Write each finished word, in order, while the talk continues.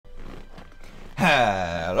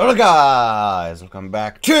Hello guys, welcome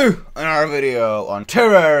back to another video on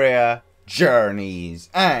Terraria Journeys.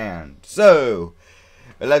 And so,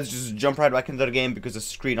 let's just jump right back into the game because the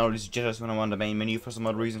screen always jitters when I'm on the main menu for some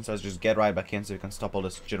odd reason. So let's just get right back in so we can stop all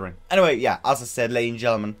this jittering. Anyway, yeah, as I said, ladies and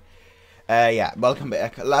gentlemen, yeah, welcome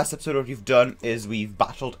back. Last episode what we've done is we've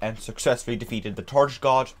battled and successfully defeated the Torch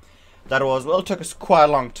God. That was, well, it took us quite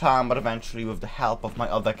a long time, but eventually with the help of my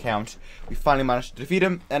other account, we finally managed to defeat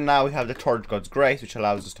him. And now we have the Torch God's Grace, which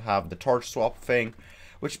allows us to have the torch swap thing,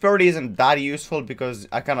 which probably isn't that useful because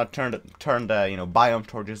I cannot turn the biome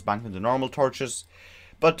torches back into normal torches.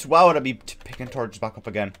 But why would I be picking torches back up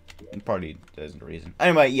again? Probably there isn't a reason.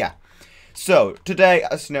 Anyway, yeah. So today,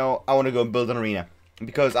 as you know, I want to go and build an arena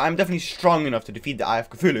because I'm definitely strong enough to defeat the Eye of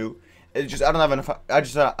Cthulhu. It's just I don't have enough.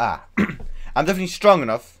 I'm definitely strong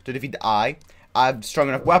enough to defeat the Eye. I have strong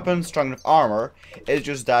enough weapons, strong enough armor. It's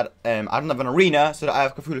just that I don't have an arena, so the Eye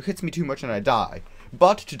of Cthulhu hits me too much and I die.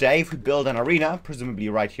 But today, if we build an arena, presumably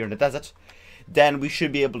right here in the desert, then we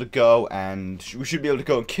should be able to go and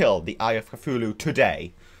kill the Eye of Cthulhu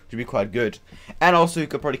today. Should be quite good. And also, we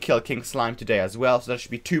could probably kill King Slime today as well. So that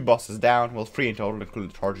should be 2 bosses down. Well, 3 in total,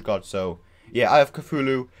 including the Torch God. So yeah, Eye of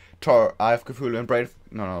Cthulhu, and Brain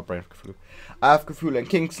of Cthulhu. Eye of Cthulhu and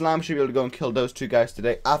King Slime should be able to go and kill those 2 guys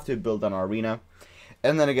today after we build an arena.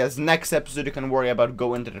 And then I guess next episode you can worry about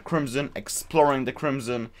going into the Crimson, exploring the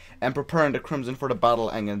Crimson, and preparing the Crimson for the battle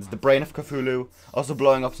against the Brain of Cthulhu. Also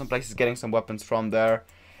blowing up some places, getting some weapons from there.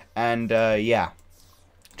 And yeah,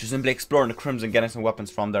 just simply exploring the Crimson, getting some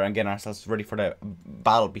weapons from there, and getting ourselves ready for the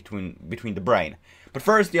battle between the Brain. But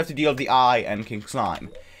first you have to deal with the Eye and King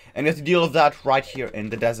Slime. And we have to deal with that right here in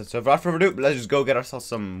the desert. So without further ado, let's just go get ourselves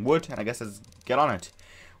some wood. And I guess let's get on it.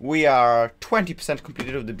 We are 20%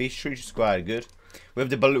 completed with the beach tree, which is quite good. We have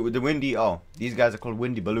the balloon, the windy. Oh, these guys are called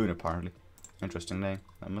Windy Balloon apparently. Interesting name,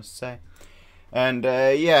 I must say. And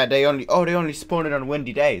yeah, they only spawn it on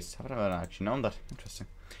windy days. I haven't actually known that. Interesting.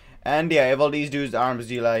 And yeah, I have all these dudes. The arms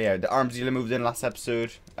dealer. Yeah, the arms dealer moved in last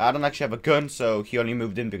episode. I don't actually have a gun, so he only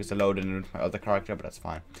moved in because I loaded in with my other character, but that's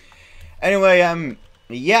fine. Anyway,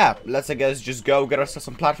 yeah, let's I guess just go get ourselves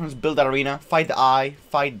some platforms, build that arena, fight the Eye,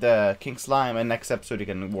 fight the King Slime, and next episode you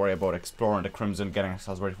can worry about exploring the Crimson, getting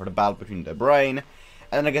ourselves ready for the battle between the Brain.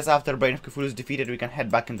 And then I guess after the Brain of Cthulhu is defeated, we can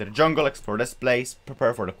head back into the jungle, explore this place,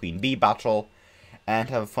 prepare for the Queen Bee battle, and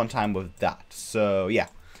have a fun time with that. So yeah,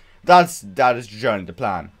 that is the journey, the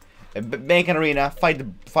plan. Make an arena, fight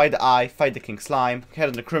the Eye, fight the King Slime, head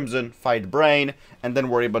in the Crimson, fight the Brain, and then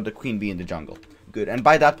worry about the Queen Bee in the jungle. Good, and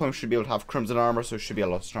by that point we should be able to have Crimson armor, so it should be a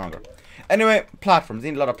lot stronger. Anyway, platforms. I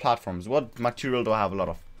need a lot of platforms. What material do I have a lot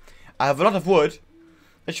of? I have a lot of wood.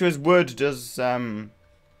 Issue is wood does, I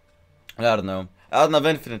don't know. I don't have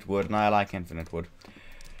infinite wood, and I like infinite wood.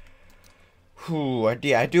 Whew,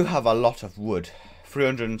 yeah, I do have a lot of wood.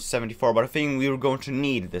 374, but I think we were going to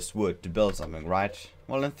need this wood to build something, right?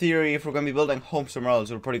 Well, in theory, if we're going to be building home somewhere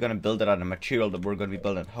else, we're probably going to build it out of material that we're going to be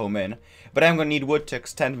building home in. But I'm going to need wood to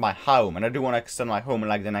extend my home, and I do want to extend my home in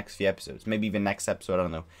like the next few episodes. Maybe even next episode, I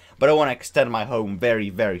don't know. But I want to extend my home very,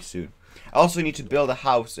 very soon. I also need to build a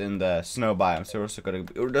house in the snow biome, so we're also going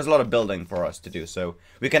to... There's a lot of building for us to do, so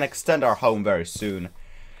we can extend our home very soon.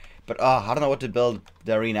 But I don't know what to build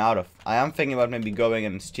the arena out of. I am thinking about maybe going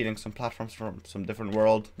and stealing some platforms from some different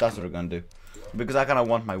world. That's what we're going to do. Because I kind of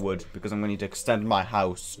want my wood. Because I'm going to need to extend my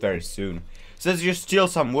house very soon. So let's just steal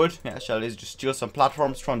some wood. Yeah, shall we just steal some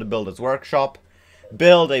platforms from the builder's workshop.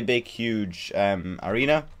 Build a big, huge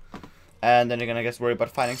arena. And then you're going to, I guess, worry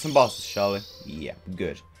about finding some bosses, shall we? Yeah,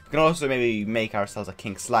 good. We can also maybe make ourselves a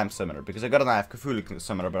King Slime summoner. Because I got an Eye of Cthulhu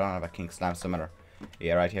summoner, but I don't have a King Slime summoner.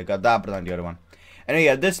 Yeah, right here. I got that, but not the other one. And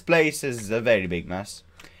yeah, this place is a very big mess.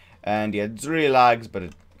 And yeah, it really lags, but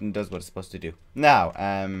it does what it's supposed to do. Now,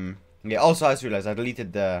 yeah, also I just realized I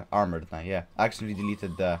deleted the armor, didn't I? Yeah, I actually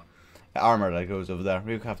deleted the armor that goes over there.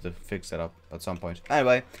 We have to fix it up at some point.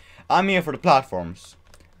 Anyway, I'm here for the platforms.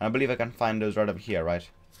 And I believe I can find those right over here, right?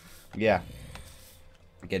 Yeah.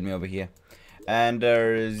 Get me over here. And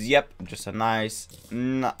there's, yep, just a nice,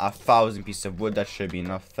 1,000 pieces of wood. That should be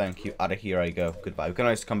enough. Thank you. Out of here I go. Goodbye. We can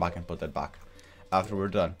always come back and put that back after we're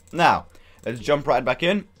done. Now, let's jump right back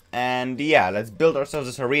in. And yeah, let's build ourselves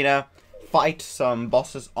this arena. Fight some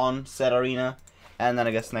bosses on said arena. And then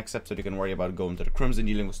I guess next episode you can worry about going to the Crimson,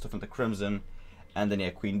 dealing with stuff in the Crimson. And then yeah,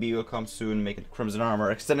 Queen Bee will come soon, making Crimson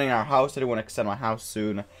armor. Extending our house. I do want to extend my house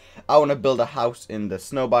soon. I want to build a house in the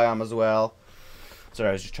snow biome as well. Sorry,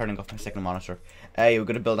 I was just turning off my second monitor. We're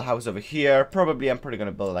going to build a house over here. Probably, I'm probably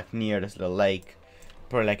going to build like near this little lake.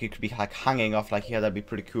 Probably like you could be like hanging off like here. That'd be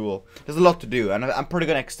pretty cool. There's a lot to do, and I'm probably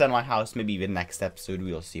gonna extend my house. Maybe even next episode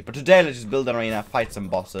we'll see. But today let's just build an arena, fight some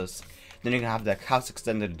bosses. Then you can have the house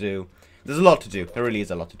extended to do. There's a lot to do. There really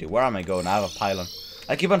is a lot to do. Where am I going? I have a pylon.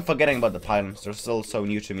 I keep on forgetting about the pylons. They're still so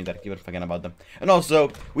new to me that I keep on forgetting about them. And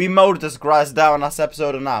also, we mowed this grass down last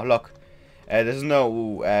episode, and now, look. There's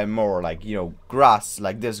no more, like, you know, grass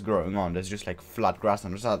like this growing on. There's just, like, flat grass,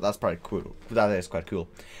 and that's probably cool. That is quite cool.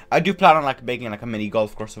 I do plan on, like, making, like, a mini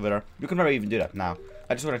golf course over there. You can never even do that now.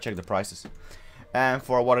 I just want to check the prices. And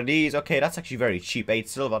for one of these, okay, that's actually very cheap. 8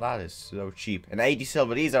 silver, that is so cheap. And 80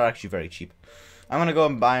 silver, these are actually very cheap. I'm gonna go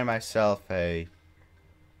and buy myself a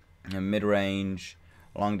mid-range,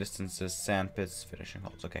 long distances, sand pits, finishing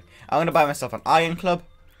holes. Okay, I'm gonna buy myself an iron club,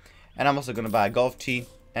 and I'm also gonna buy a golf tee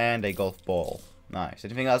and a golf ball. Nice.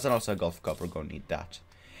 Anything else? And also a golf cup. We're gonna need that,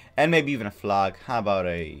 and maybe even a flag. How about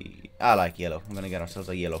a? I like yellow. I'm gonna get ourselves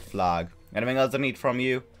a yellow flag. Anything else I need from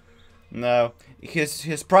you? No.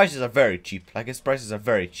 His prices are very cheap. Like, his prices are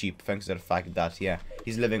very cheap, thanks to the fact that, yeah,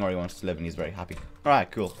 he's living where he wants to live and he's very happy.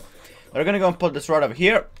 Alright, cool. We're gonna go and put this right over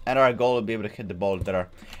here, and our goal will be able to hit the ball there.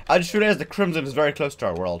 I just realized the crimson is very close to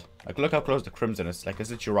our world. Like, look how close the crimson is. Like,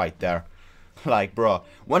 it's literally right there. Like, bro,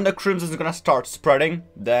 when the crimson is gonna start spreading,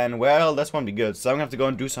 then, well, this won't be good. So I'm gonna have to go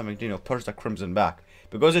and do something to, you know, push the crimson back.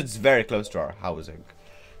 Because it's very close to our housing.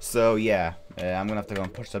 So, yeah, I'm gonna have to go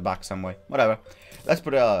and push that back some way. Whatever. Let's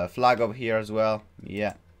put a flag over here as well.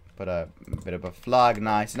 Yeah, put a bit of a flag.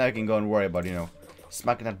 Nice. Now you can go and worry about, you know,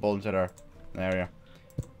 smacking that ball into there. There you are.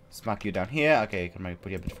 Smack you down here. Okay, you can maybe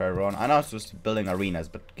put you a bit further on. I know it's just building arenas,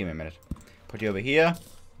 but give me a minute. Put you over here.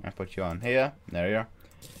 And put you on here. There you are.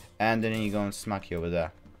 And then you go and smack you over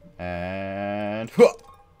there. And... ha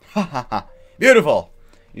ha ha. Beautiful!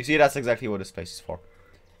 You see, that's exactly what this place is for.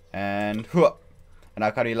 And... and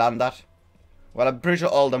now can you land that? Well, I'm pretty sure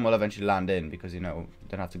all of them will eventually land in, because, you know,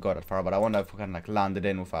 they don't have to go that far. But I wonder if we can, like, land it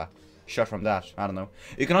in with a shot from that. I don't know.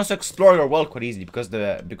 You can also explore your world quite easily, because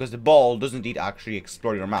the ball doesn't need to actually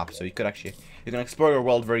explore your map. So you can explore your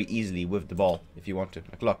world very easily with the ball, if you want to.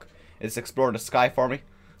 Like, look, it's exploring the sky for me.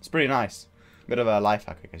 It's pretty nice. Bit of a life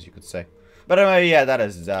hack, I guess you could say. But anyway, yeah, that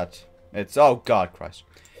is that. It's, oh god Christ.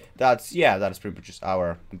 That's, yeah, that is pretty much just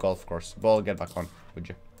our golf course. Ball, get back on, would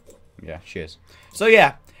you? Yeah, cheers. So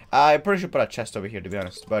yeah, I pretty sure put a chest over here, to be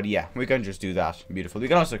honest. But yeah, we can just do that. Beautiful. We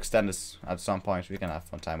can also extend this at some point. We can have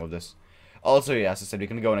fun time with this. Also, yeah, as I said, we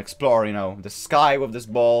can go and explore, you know, the sky with this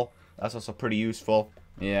ball. That's also pretty useful.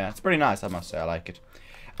 Yeah, it's pretty nice, I must say. I like it.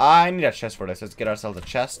 I need a chest for this. Let's get ourselves a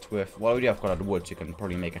chest with... well, we do have quite a lot of wood, so you can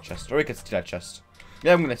probably make a chest. Or we can steal a chest.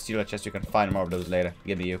 Yeah, I'm gonna steal a chest. You can find more of those later.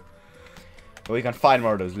 Give me you. But we can find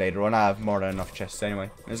more of those later on. I have more than enough chests anyway.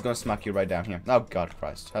 I'm just gonna smack you right down here. Oh, God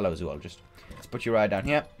Christ. Hello, zoologist. Let's put you right down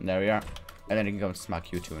here. There we are. And then you can go and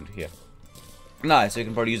smack you two into here. Nice, so you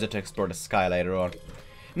can probably use it to explore the sky later on.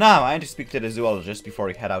 Now, I need to speak to the zoologist before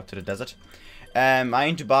we head out to the desert. I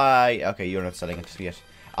need to buy... okay, you're not selling it yet.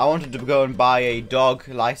 I wanted to go and buy a dog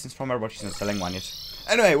license from her, but she's not selling one yet.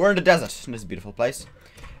 Anyway, we're in the desert, in this beautiful place.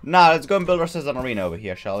 Now, let's go and build ourselves an arena over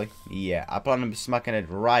here, shall we? Yeah, I plan on smacking it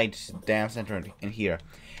right down center in here.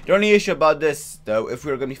 The only issue about this, though, if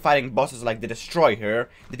we're going to be fighting bosses like the Destroyer,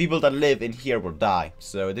 the people that live in here will die.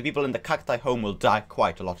 So, the people in the cacti home will die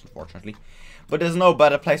quite a lot, unfortunately. But there's no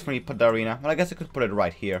better place for me to put the arena. Well, I guess I could put it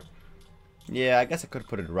right here. Yeah, I guess I could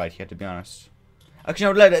put it right here, to be honest.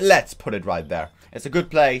 Actually, no, let's put it right there. It's a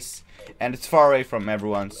good place, and it's far away from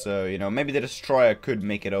everyone, so, you know, maybe the Destroyer could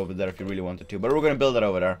make it over there if you really wanted to. But we're going to build it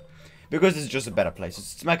over there, because it's just a better place. Let's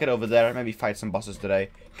smack it over there, maybe fight some bosses today.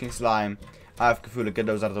 King Slime, I have Cthulhu, get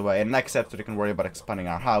those out of the way. And next episode, we can worry about expanding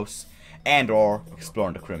our house, and or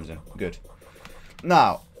exploring the Crimson. Good.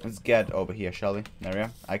 Now, let's get over here, shall we? There we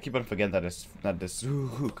are. I keep on forgetting that this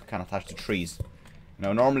hook can attach to trees. You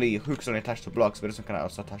know, normally hooks only attach to blocks, but this one can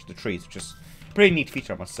also attach to trees, which is a pretty neat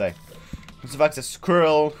feature, I must say. Since the fact it's a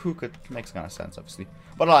squirrel hook, it makes kind of sense, obviously.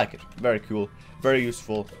 But I like it. Very cool. Very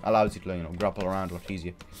useful. Allows you to, you know, grapple around a lot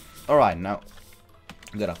easier. Alright, now.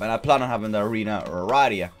 Get up. And I plan on having the arena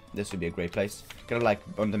right here. This would be a great place. Kind of like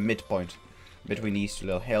on the midpoint between these two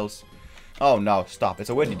little hills. Oh no, stop. It's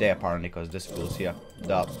a windy day apparently because this fool's here.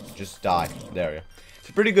 Just die. There you go. It's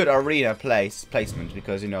a pretty good arena placement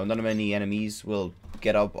because, you know, none of any enemies will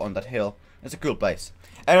get up on that hill. It's a cool place.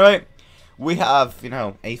 Anyway, we have, you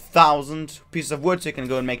know, 1,000 pieces of wood, so you can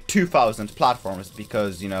go and make 2,000 platforms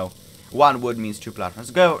because, you know, one wood means 2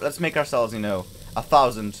 platforms. Let's make ourselves, you know,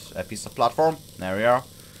 1,000 pieces of platform. There we are.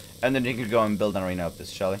 And then you can go and build an arena of this,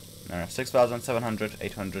 shall we? There are 6,700,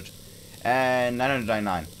 800, and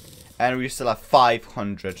 999. And we still have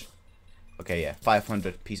 500. Okay, yeah,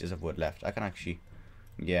 500 pieces of wood left. I can actually...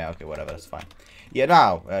 yeah, okay, whatever, that's fine. Yeah,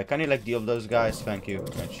 now, can you, like, deal with those guys? Thank you.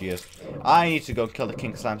 And cheers. I need to go kill the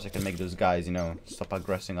King Slime so I can make those guys, you know, stop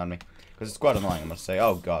aggressing on me. because it's quite annoying, I must say.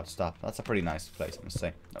 Oh god, stop. That's a pretty nice place, I must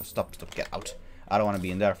say. No, stop, get out. I don't want to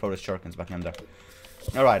be in there. Throw the shurikens back in there.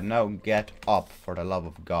 Alright, now get up, for the love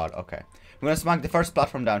of God. Okay. We're going to smack the first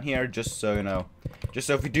platform down here, just so, you know, just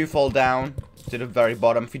so if we do fall down to the very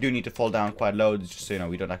bottom, if we do need to fall down quite low, just so, you know,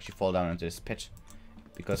 we don't actually fall down into this pit.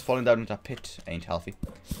 Because falling down into a pit ain't healthy.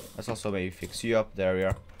 Let's also maybe fix you up. There we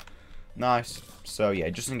are. Nice. So,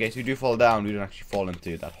 yeah, just in case we do fall down, we don't actually fall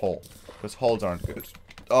into that hole. Because holes aren't good.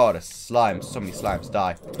 Oh, the slimes. So many slimes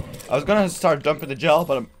die. I was going to start dumping the gel,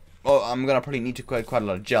 but I'm going to probably need to quite a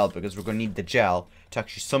lot of gel, because we're going to need the gel to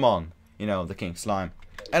actually summon, you know, the king slime.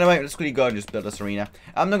 Anyway, let's quickly go and just build this arena.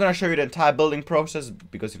 I'm not going to show you the entire building process,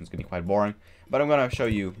 because it's going to be quite boring. But I'm going to show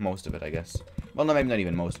you most of it, I guess. Well, no, maybe not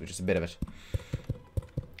even most of it, just a bit of it.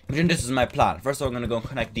 But then this is my plan. First of all, I'm going to go and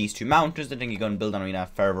connect these two mountains. Then you're going to build an arena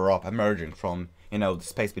further up, emerging from, you know, the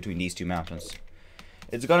space between these two mountains.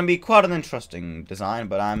 It's going to be quite an interesting design,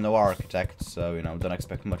 but I'm no architect, so, you know, don't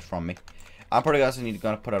expect much from me. I'm probably also going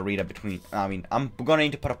to put a arena between, I'm going to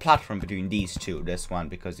need to put a platform between these two, this one,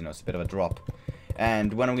 because, you know, it's a bit of a drop.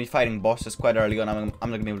 And when we're fighting bosses quite early on, I'm not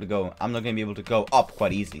going to be able to go up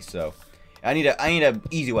quite easily, so I need a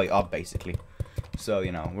easy way up, basically. So,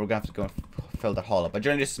 you know, we're going to have to go and fill that hole up. But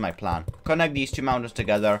generally, this is my plan. Connect these two mountains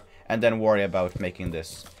together, and then worry about making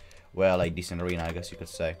this, well, a decent arena, I guess you could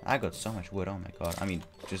say. I got so much wood, oh my god. I mean,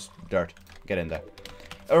 just dirt. Get in there.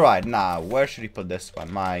 Alright, now, where should we put this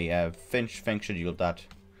one? My finch thing should yield that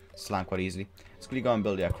slime quite easily. Let's quickly go and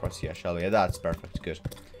build it across here, shall we? Yeah, that's perfect, good.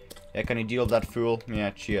 Yeah, can you deal with that fool?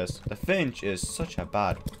 Yeah, cheers. The finch is such a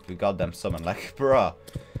bad goddamn summon, like, bruh.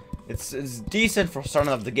 It's decent for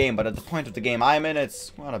starting off the game, but at the point of the game I'm in,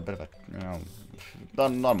 it's, well, a bit of a, you know,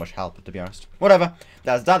 not much help, to be honest. Whatever,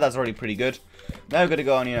 that's already pretty good. Now we're gonna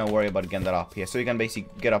go and, you know, worry about getting that up here. So we can basically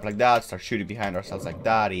get up like that, start shooting behind ourselves like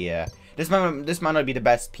that, yeah. This might not be the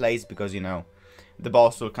best place, because, you know, the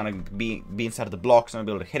boss will kind of be inside of the blocks and I'll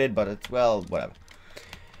be able to hit it, but it's, well, whatever.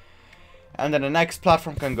 And then the next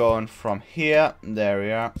platform can go on from here. There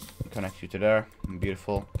we are. Connect you to there.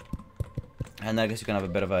 Beautiful. And I guess you can have a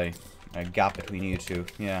bit of a gap between you two.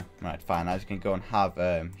 Yeah, right, fine. Now you can go and have,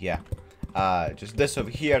 just this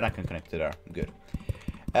over here, and I can connect to there. Good.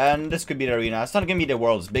 And this could be the arena. It's not gonna be the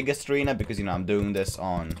world's biggest arena, because, you know, I'm doing this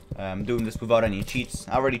without any cheats.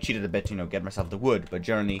 I already cheated a bit, you know, get myself the wood, but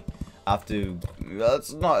generally, I have to, well,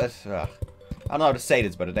 it's not, I don't know how to say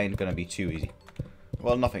this, but it ain't gonna be too easy.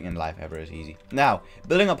 Well, nothing in life ever is easy. Now,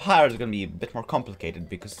 building up higher is going to be a bit more complicated,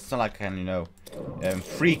 because it's not like I can, you know,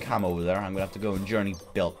 free cam over there. I'm going to have to go and journey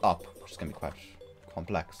build up, which is going to be quite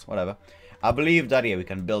complex. Whatever. I believe that, yeah, we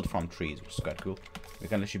can build from trees, which is quite cool. We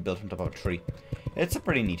can literally build from top of a tree. It's a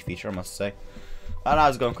pretty neat feature, I must say. And I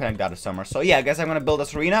was going to connect that to summer. So, yeah, I guess I'm going to build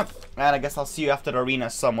this arena. And I guess I'll see you after the arena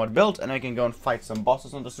is somewhat built. And I can go and fight some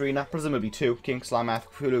bosses on this arena. Presumably 2. King, Slime,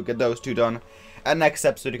 Cthulhu, get those 2 done. And next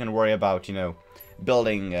episode, you can worry about, you know,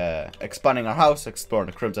 building, expanding our house, exploring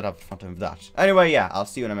the cribs that have in front of that. Anyway, yeah, I'll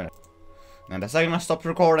see you in a minute. And the second I stopped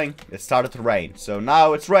recording, it started to rain. So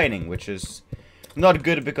now it's raining, which is not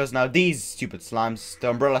good, because now these stupid slimes,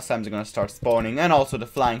 the umbrella slimes, are going to start spawning, and also the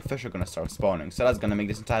flying fish are going to start spawning. So that's going to make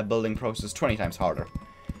this entire building process 20 times harder.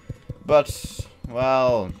 But,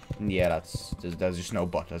 well, yeah, there's just no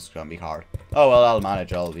but. That's going to be hard. Oh, well, I'll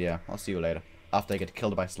manage. I'll see you later. After I get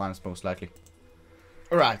killed by slimes, most likely.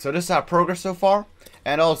 Alright, so this is our progress so far.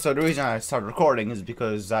 And also, the reason I started recording is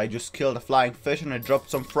because I just killed a flying fish and I dropped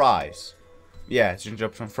some fries. Yeah, it's just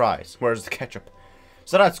dropped some fries. Where's the ketchup?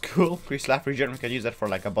 So that's cool. Grease Laugh Regen, we can use that for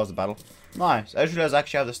like a boss battle. Nice. I realize I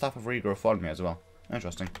actually have the Staff of Regrowth on me as well.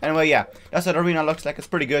 Interesting. Anyway, yeah, that's what the arena looks like. It's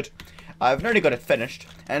pretty good. I've nearly got it finished.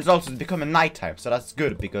 And it's also becoming nighttime, so that's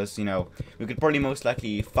good, because, you know, we could probably most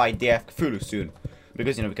likely fight the Cthulhu soon.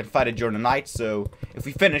 Because, you know, we can fight it during the night, so if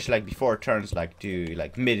we finish, like, before it turns, like, to,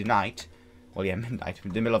 like, midnight, well, yeah, midnight,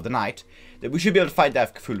 in the middle of the night, then we should be able to fight the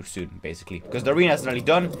Cthulhu soon, basically. Because the arena is nearly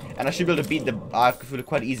done, and I should be able to beat the Cthulhu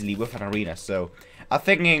quite easily with an arena, so I'm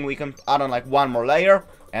thinking we can add on, like, one more layer,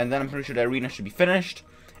 and then I'm pretty sure the arena should be finished,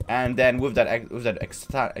 and then with that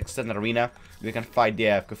extended arena, we can fight the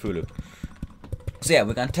Cthulhu. So, yeah,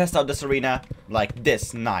 we can test out this arena, like,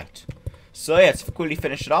 this night. So, yeah, let's quickly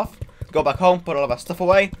finish it off. Go back home, put all of our stuff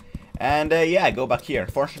away, and yeah, go back here.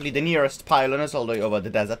 Fortunately, the nearest pylon is all the way over the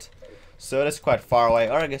desert, so that's quite far away.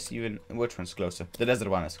 Or I guess even, which one's closer? The desert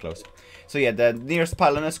one is closer. So yeah, the nearest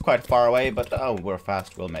pylon is quite far away, but oh, we're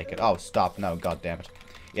fast, we'll make it. Oh, stop, no, god damn it.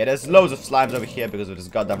 Yeah, there's loads of slimes over here because of this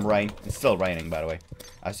goddamn rain. It's still raining, by the way,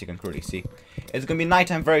 as you can clearly see. It's gonna be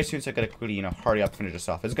nighttime very soon, so I gotta quickly, you know, hurry up, finish this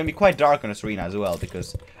off. It's gonna be quite dark in this arena as well,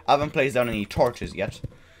 because I haven't placed down any torches yet.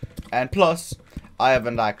 And plus, I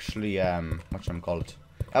haven't actually, whatchamacallit,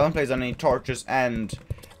 I haven't placed on any torches, and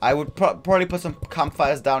I would probably put some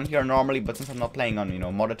campfires down here normally, but since I'm not playing on, you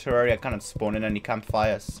know, modded Terraria, I can't spawn in any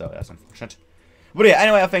campfires, so that's unfortunate. But yeah,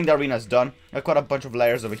 anyway, I think the arena's done. I've got a bunch of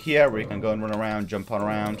layers over here where you can go and run around, jump on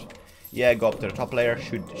around. Yeah, go up to the top layer,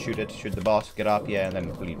 shoot the boss, get up, yeah, and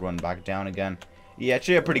then quickly run back down again. Yeah,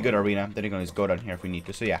 actually a pretty good arena. Then you can just go down here if we need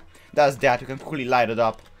to. So yeah, that's that. You can quickly light it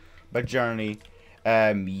up. But journey,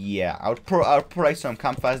 yeah, I would place some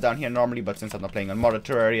campfires down here normally, but since I'm not playing on modded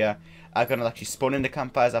Terraria, I cannot actually spawn in the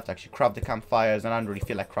campfires. I have to actually craft the campfires, and I don't really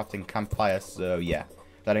feel like crafting campfires. So yeah,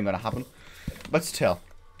 that ain't gonna happen. But still,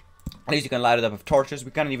 at least you can light it up with torches.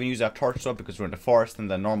 We can't even use our torch though because we're in the forest,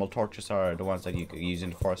 and the normal torches are the ones that you can use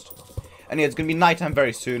in the forest. And yeah, it's gonna be nighttime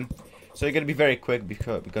very soon, so you're gonna be very quick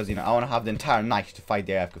because you know I want to have the entire night to fight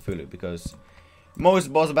the Eye of Cthulhu, because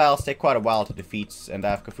most boss battles take quite a while to defeat, and the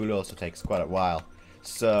Eye of Cthulhu also takes quite a while.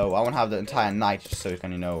 So I want to have the entire night just so you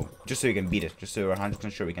can, you know, just so you can beat it, just so we're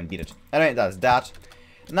 100% sure we can beat it. Anyway, that's that.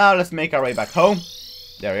 Now let's make our way back home.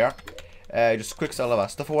 There we are. Just quick sell all of our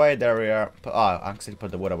stuff away. There we are. I actually put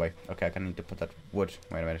the wood away. Okay, I need to put that wood.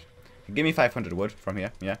 Wait a minute. Give me 500 wood from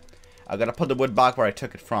here. Yeah. I gotta put the wood back where I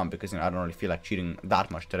took it from because, you know, I don't really feel like cheating that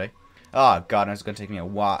much today. Oh god, it's gonna take me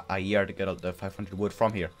a year to get out the 500 wood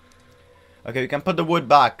from here. Okay, we can put the wood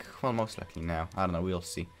back. Well, most likely now. I don't know. We'll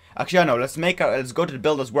see. Actually, I know. Let's go to the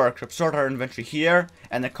builder's workshop, sort our inventory here,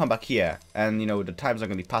 and then come back here. And you know the times are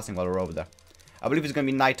gonna be passing while we're over there. I believe it's gonna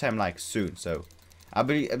be nighttime like soon. So I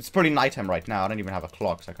believe it's probably nighttime right now. I don't even have a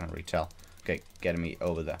clock, so I can't really tell. Okay, getting me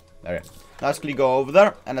over there. There we go. Now let's quickly go over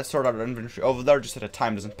there and let's sort out our inventory over there just so the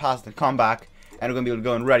time doesn't pass. Then come back, and we're gonna be able to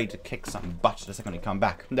go and ready to kick some butt the second we come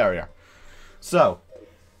back. There we are. So.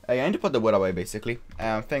 I need to put the wood away basically.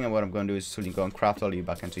 I'm thinking what I'm going to do is slowly go and craft all you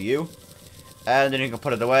back into you. And then you can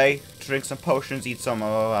put it away, drink some potions, eat some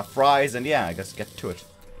fries, and yeah, I guess get to it.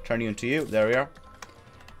 Turn you into you. There we are.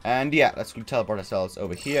 And yeah, let's teleport ourselves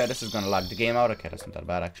over here. This is going to lag the game out. Okay, that's not that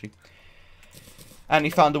bad actually. And we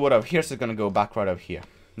found the wood over here, so it's going to go back right over here.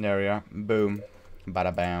 There we are. Boom.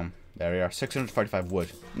 Bada bam. There we are. 645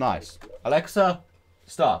 wood. Nice. Alexa,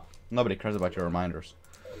 stop. Nobody cares about your reminders.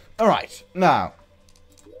 Alright, now.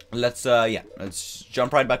 Let's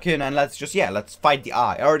jump right back in and let's fight the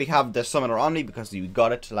Eye. I already have the summoner on me because you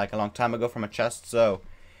got it like a long time ago from a chest, so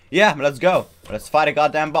yeah, let's go. Let's fight a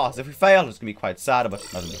goddamn boss. If we fail, it's gonna be quite sad, but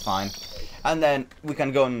that'll be fine. And then we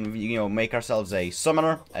can go and, you know, make ourselves a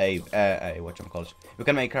summoner, whatchamacallit. We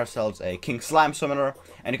can make ourselves a King Slime summoner,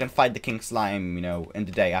 and you can fight the King Slime, you know, in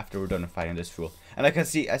the day after we're done fighting this fool. And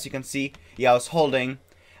as you can see, yeah, I was holding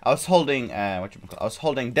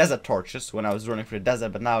desert torches when I was running through the desert,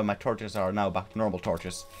 but now my torches are now back to normal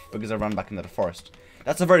torches because I run back into the forest.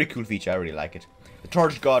 That's a very cool feature. I really like it. The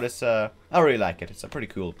torch god is I really like it. It's a pretty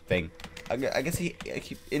cool thing. I guess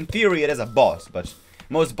in theory it is a boss, but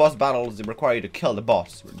most boss battles require you to kill the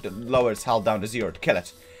boss, lower its health down to 0 to kill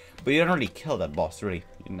it. But you don't really kill that boss, really.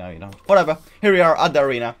 You know. Whatever. Here we are at the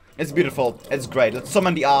arena. It's beautiful. It's great. Let's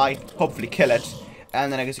summon the Eye. Hopefully kill it.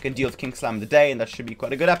 And then I guess you can deal with King Slime the day, and that should be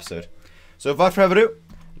quite a good episode. So without further ado,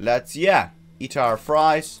 let's, eat our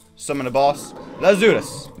fries, summon the boss. Let's do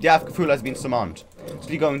this. The Eye of Cthulhu has been summoned. So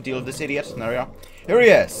we go and deal with this idiot. There we are. Here he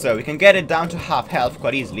is. So we can get it down to half health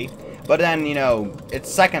quite easily. But then, you know, it's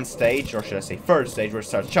second stage, or should I say third stage, where it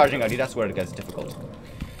starts charging at you. That's where it gets difficult.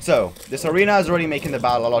 So, this arena is already making the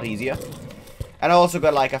battle a lot easier. And I also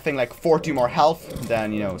got, like, I think, like 40 more health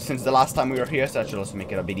than, you know, since the last time we were here. So that should also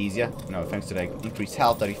make it a bit easier. You know, thanks to the increased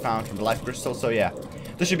health that we found from the life crystal. So, yeah,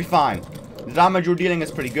 this should be fine. The damage we're dealing is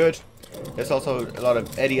pretty good. There's also a lot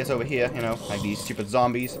of idiots over here, you know, like these stupid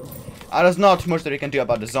zombies. There's not much that we can do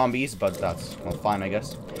about the zombies, but that's, well, fine, I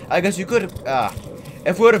guess. I guess you could,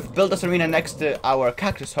 if we would have built this arena next to our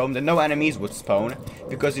cactus home, then no enemies would spawn.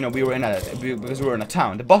 Because, you know, we were in a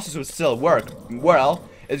town. The bosses would still work well.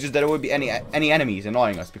 It's just that there would be any enemies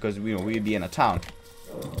annoying us because, you know, we'd be in a town.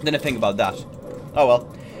 Didn't think about that. Oh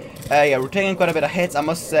well. Yeah, we're taking quite a bit of hits. I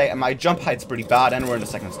must say, my jump height's pretty bad, and we're in the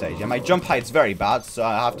second stage. Yeah, my jump height's very bad, so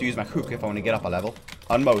I have to use my hook if I want to get up a level.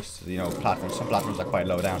 On most, you know, platforms. Some platforms are quite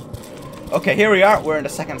low down. Okay, here we are. We're in the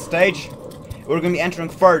second stage. We're going to be entering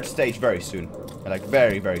third stage very soon. Like,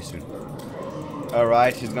 very, very soon.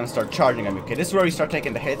 Alright, he's going to start charging at me. Okay, this is where we start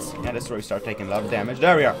taking the hits. Yeah, this is where we start taking a lot of damage.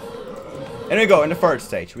 There we are. Here we go, in the third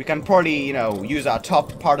stage. We can probably, you know, use our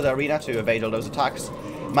top part of the arena to evade all those attacks.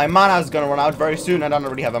 My mana is going to run out very soon. I don't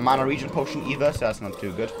really have a mana regen potion either, so that's not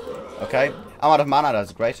too good. Okay, I'm out of mana,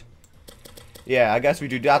 that's great. Yeah, I guess we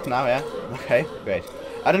do that now, yeah? Okay, great.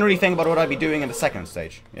 I didn't really think about what I'd be doing in the second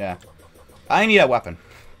stage. Yeah. I need a weapon.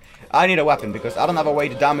 I need a weapon because I don't have a way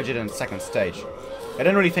to damage it in the second stage. I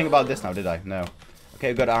didn't really think about this now, did I? No.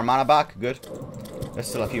 Okay, good. Our mana back. Good. There's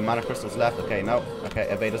still a few mana crystals left. Okay, no. Okay,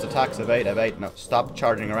 evade those attacks. Evade, evade. No, stop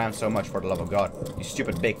charging around so much, for the love of God. You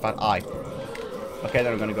stupid big fat eye. Okay,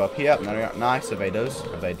 then we're gonna go up here. Nice, evade those.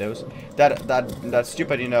 Evade those. That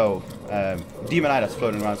stupid, you know, demon eye that's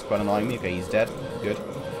floating around is quite annoying me. Okay, he's dead. Good.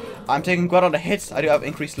 I'm taking quite a lot of hits. I do have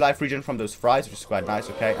increased life regen from those fries, which is quite nice.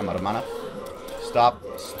 Okay, I'm out of mana. Stop,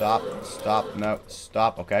 stop, stop. No,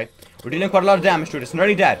 stop. Okay. We're dealing quite a lot of damage to it. It's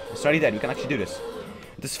nearly dead. It's nearly dead. We can actually do this.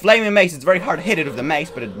 This flaming mace, it's very hard to hit it with the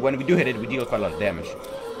mace, but when we do hit it, we deal quite a lot of damage.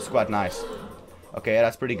 It's quite nice. Okay,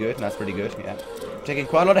 that's pretty good. That's pretty good. Yeah. Taking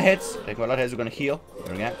quite a lot of hits. Taking quite a lot of hits. We're gonna heal.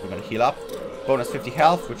 There we go. We're gonna heal up. Bonus 50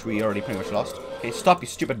 health, which we already pretty much lost. Okay, stop, you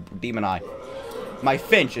stupid demon eye. My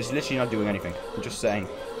Finch is literally not doing anything. I'm just saying.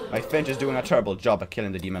 My Finch is doing a terrible job at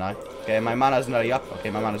killing the demon eye. Okay, my mana is nearly up.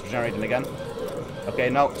 Okay, my mana is regenerating again.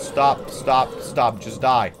 Okay, no, stop, stop, stop. Just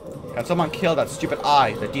die. Can someone kill that stupid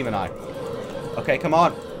eye, the demon eye? Okay, come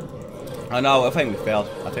on. Oh no, I think we failed.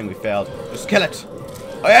 I think we failed. Just kill it.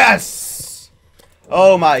 Oh yes!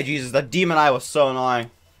 Oh my Jesus, that demon eye was so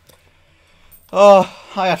annoying. Oh,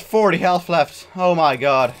 I had 40 health left. Oh my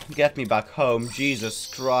God. Get me back home. Jesus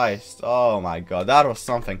Christ. Oh my God. That was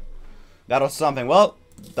something. That was something. Well,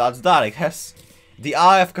 that's that, I guess. The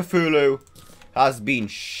Eye of Cthulhu has been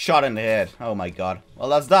shot in the head. Oh my God. Well,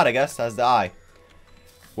 that's that, I guess. That's the eye.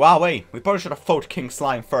 Wow, wait. We probably should have fought King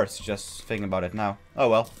Slime first. Just thinking about it now. Oh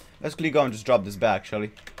well. Let's quickly go and just drop this bag, shall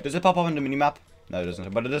we? Does it pop up on the minimap? No, it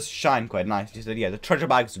doesn't. But it does shine quite nice. Just, yeah, the treasure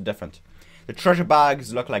bags are different. The treasure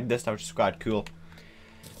bags look like this, which is quite cool.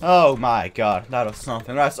 Oh my God, that was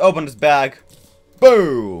something. Right, let's open this bag.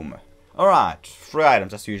 Boom! Alright, 3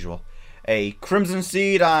 items as usual. A crimson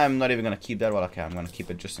seed, I'm not even gonna keep that. Well, okay, I'm gonna keep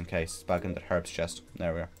it just in case. It's back in the herbs chest.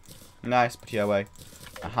 There we are. Nice, put you away.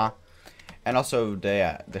 And also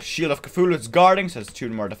the shield of Cthulhu is guarding, so it's 2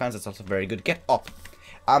 more defense. That's also very good. Get up.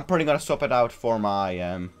 I'm probably gonna swap it out for my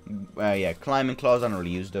yeah, climbing claws. I don't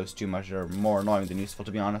really use those too much. They're more annoying than useful,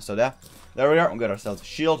 to be honest. So there we are. We got ourselves a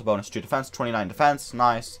shield, bonus 2 defense, 29 defense.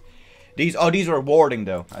 Nice. These were warding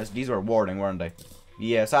though. These were warding, weren't they?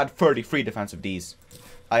 Yes, I had 33 defense of these.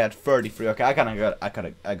 I had 33. Okay, I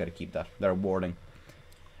gotta keep that. They're warding.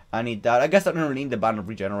 I need that. I guess I don't really need the band of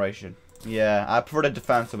regeneration. Yeah, I prefer the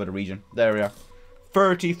defense over the regen. There we are.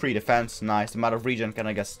 33 defense. Nice. The amount of regen can,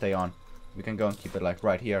 I guess, stay on. We can go and keep it like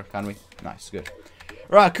right here, can we? Nice, good.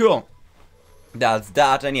 Right, cool. That's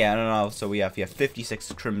that, and yeah, I don't know. So we have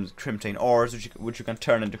 56 crimtane ores, which you can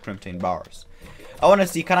turn into crimtane bars. I want to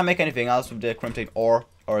see, can I make anything else with the crimtane ore,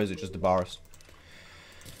 or is it just the bars?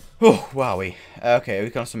 Oh, wowee. Okay, we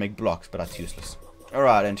can also make blocks, but that's useless.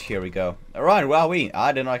 Alright, and here we go. Alright, wowee.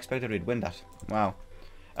 I did not expect that we'd win that. Wow.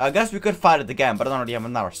 I guess we could fight it again, but I don't really have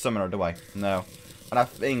another summoner, do I? No. And I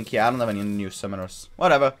think, yeah, I don't have any new summoners.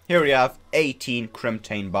 Whatever. Here we have 18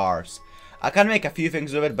 crimtane bars. I can make a few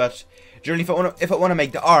things with it, but generally, if I want to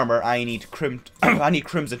make the armor, I need I need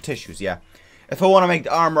crimson tissues. Yeah. If I want to make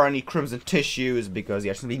the armor, I need crimson tissues because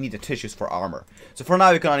yeah, we need the tissues for armor. So for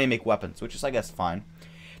now, we can only make weapons, which is, I guess, fine.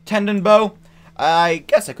 Tendon bow. I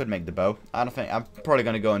guess I could make the bow. I don't think I'm probably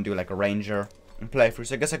gonna go and do like a ranger and playthrough.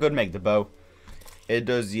 So I guess I could make the bow. It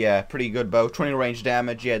does, yeah, pretty good bow. 20 range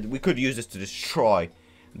damage. Yeah, we could use this to destroy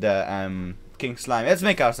the King Slime. Let's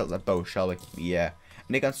make ourselves a bow, shall we? Yeah.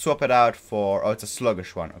 And you can swap it out for... Oh, it's a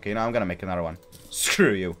sluggish one. Okay, now I'm gonna make another one.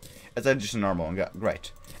 Screw you. It's just a normal one.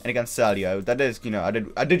 Great. And you can sell you out. That is, you know, I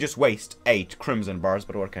did just waste 8 crimson bars,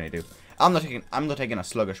 but what can I do? I'm not taking a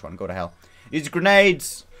sluggish one. Go to hell. Use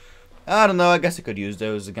grenades. I don't know. I guess I could use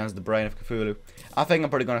those against the brain of Cthulhu. I think I'm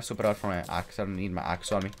probably gonna swap it out for my axe. I don't need my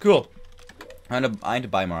axe on me. Cool. I need to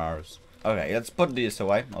buy more arrows. Okay, let's put this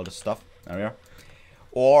away. All this stuff. There we are.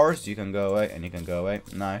 Ores, you can go away, and you can go away.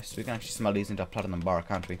 Nice. We can actually smell these into a platinum bar,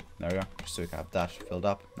 can't we? There we are. Just so we can have that filled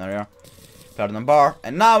up. There we are. Platinum bar.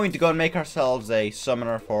 And now we need to go and make ourselves a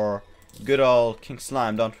summoner for good old King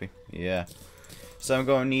Slime, don't we? Yeah. So I'm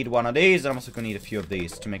going to need one of these, and I'm also going to need a few of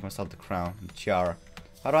these to make myself the crown, the tiara.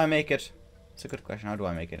 How do I make it? It's a good question. How do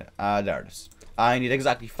I make it? There it is. I need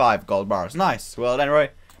exactly 5 gold bars. Nice. Well,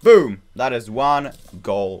 anyway. Boom! That is 1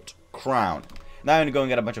 gold crown. Now I'm gonna go and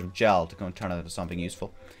get a bunch of gel to go and turn it into something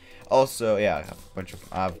useful. Also, yeah,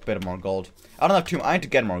 I have a bit of more gold. I don't have too. I need to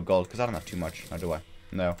get more gold because I don't have too much. Or do I?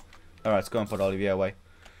 No. All right, let's go and put all of you away.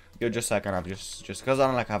 You're just like I have just because I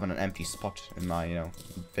don't like having an empty spot in my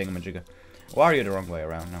thingamajigger. Why are you the wrong way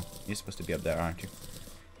around? No, you're supposed to be up there, aren't you?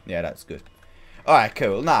 Yeah, that's good. All right,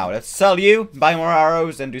 cool. Now let's sell you, buy more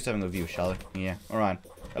arrows, and do something with you, shall we? Yeah. All right.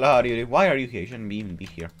 Hello, how do you do? Why are you here? You shouldn't even be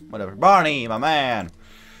here. Whatever. Barney, my man.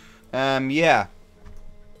 Yeah.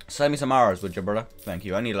 Send me some arrows, would you, brother? Thank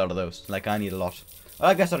you. I need a lot of those. Like, I need a lot. Well,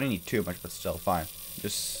 I guess I don't need too much, but still, fine.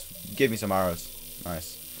 Just give me some arrows.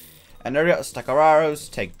 Nice. And there we go. Stack our arrows.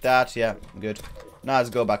 Take that. Yeah, good. Now let's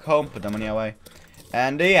go back home. Put the money away.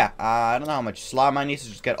 And yeah, I don't know how much slime I need to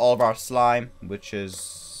just get all of our slime, which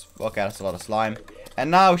is... Okay, that's a lot of slime. And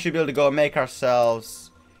now we should be able to go and make ourselves...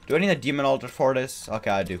 Do I need a demon altar for this? Okay,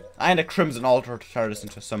 I do. I need a crimson altar to turn this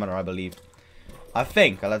into a summoner, I believe. I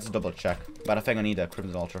think. Let's double check. But I think I need a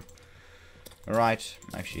crimson altar. Right.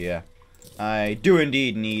 Actually, yeah. I do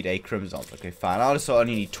indeed need a crimson altar. Okay, fine. I also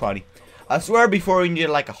only need 20. I swear before we needed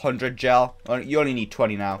like 100 gel. You only need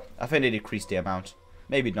 20 now. I think they decreased the amount.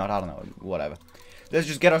 Maybe not. I don't know. Whatever. Let's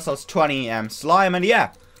just get ourselves 20 slime. And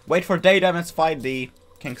yeah. Wait for daytime. Let's fight the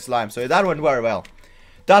king slime. So that went very well.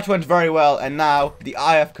 That went very well. And now the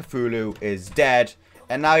Eye of Cthulhu is dead.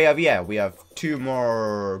 And now we have 2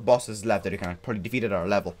 more bosses left that you can probably defeat at our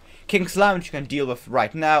level. King Slime, which you can deal with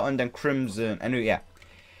right now, and then Crimson, and yeah.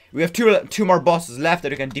 We have two more bosses left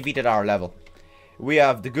that you can defeat at our level. We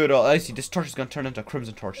have the good old, I see this torch is going to turn into a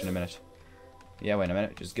Crimson Torch in a minute. Yeah, wait a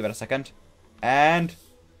minute, just give it a second. And,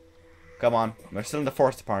 come on, we're still in the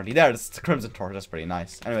forest apparently. There, it's the Crimson Torch, that's pretty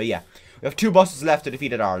nice. Anyway, yeah. We have 2 bosses left to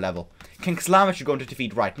defeat at our level. King Slime, which you're going to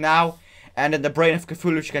defeat right now, and then the Brain of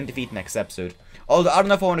Cthulhu, which you can defeat next episode. Although, I don't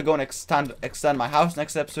know if I want to go and extend my house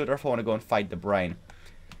next episode, or if I want to go and fight the brain.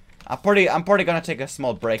 I'm probably going to take a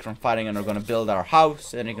small break from fighting, and we're going to build our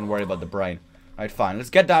house, and then you can worry about the brain. Alright, fine. Let's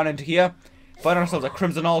get down into here, find ourselves a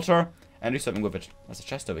crimson altar, and do something with it. There's a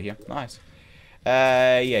chest over here. Nice.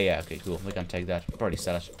 Yeah, okay, cool. We can take that. Probably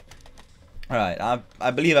sell it. Alright,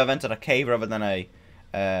 I believe I've entered a cave rather than a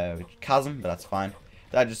chasm, but that's fine.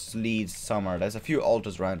 That just leads somewhere. There's a few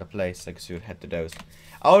altars around the place, I guess you would head to those.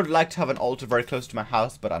 I would like to have an altar very close to my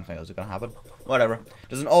house, but I don't think that's going to happen. Whatever.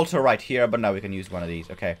 There's an altar right here, but now we can use one of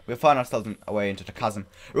these. Okay, we found ourselves a way into the chasm.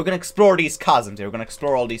 We're going to explore these chasms here. We're going to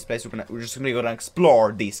explore all these places. We're just going to go and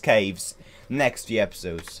explore these caves next few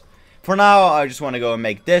episodes. For now, I just want to go and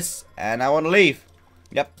make this, and I want to leave.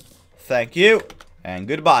 Yep. Thank you, and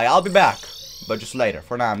goodbye. I'll be back, but just later.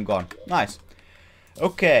 For now, I'm gone. Nice.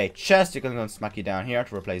 Okay, chest. You can go and smack you down here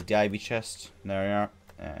to replace the ivy chest. There you are.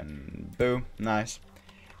 And boom. Nice.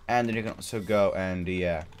 And then you can also go and,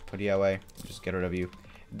 yeah, put you away. Just get rid of you.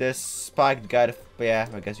 This spiked guy, yeah,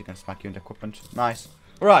 I guess you can smack you into equipment. Nice.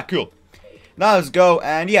 Alright, cool. Now let's go,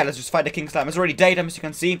 and yeah, let's just fight the King Slime. It's already daytime, as you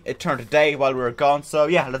can see. It turned to day while we were gone, so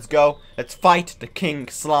yeah, let's go. Let's fight the King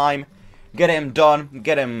Slime. Get him done,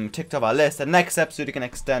 get him ticked off our list. The next episode, you can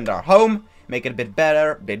extend our home, make it a bit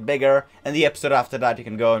better, a bit bigger. And the episode after that, you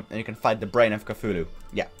can go and you can fight the Brain of Cthulhu.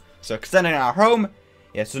 Yeah, so extending our home.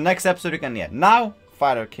 Yeah, so next episode, you can, yeah, now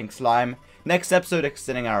fight our King Slime. Next episode,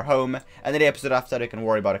 extending our home. And then the episode after that, you can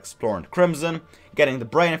worry about exploring Crimson, getting the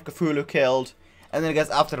Brain of Cthulhu killed. And then I guess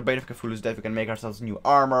after the Brain of Cthulhu's death, we can make ourselves new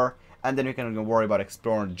armor. And then we can worry about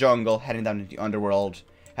exploring the jungle, heading down into the underworld,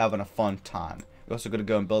 having a fun time. We're also going to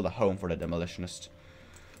go and build a home for the demolitionist.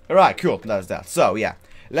 Alright, cool. That's that. So, yeah.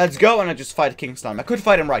 Let's go and I just fight King Slime. I could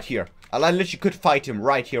fight him right here. I literally could fight him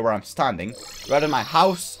right here where I'm standing. Rather than my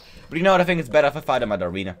house. But you know what? I think it's better if I fight him at the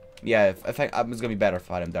arena. Yeah, I think it's going to be better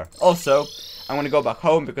if I fight him there. Also, I'm going to go back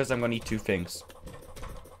home because I'm going to need 2 things.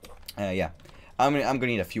 Yeah. I'm gonna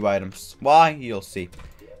need a few items. Why? You'll see.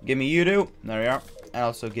 Give me you 2. There we are. And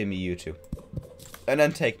also give me you 2. And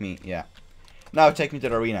then take me, yeah. Now take me to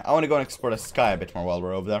the arena. I want to go and explore the sky a bit more while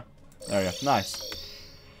we're over there. There we go. Nice.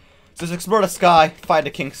 So let's explore the sky, fight the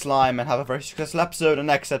King Slime, and have a very successful episode. The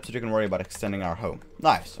next episode you can worry about extending our home.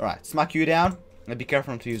 Nice. Alright. Smack you down. And be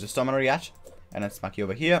careful not to use a summoner yet. And then smack you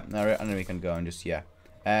over here. There we are. And then we can go and just, yeah.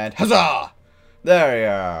 And huzzah! There you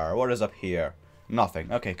are. What is up here?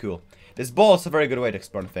 Nothing. Okay, cool. This ball is a very good way to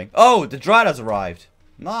explore the thing. Oh, the Dryad has arrived.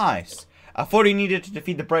 Nice. I thought he needed to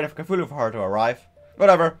defeat the Brain of Cthulhu for her to arrive.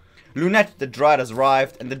 Whatever. Lunette, the Dryad, has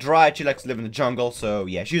arrived. And the Dryad, she likes to live in the jungle. So,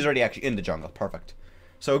 yeah, she's already actually in the jungle. Perfect.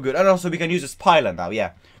 So good. And also, we can use this pylon now,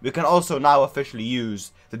 yeah. We can also now officially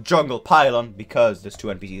use the jungle pylon because there's 2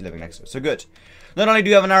 NPCs living next to it. So good. Not only do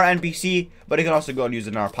you have another NPC, but you can also go and use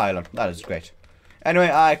another pylon. That is great. Anyway,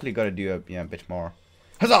 I actually got to do a bit more.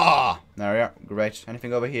 Huzzah! There we are. Great.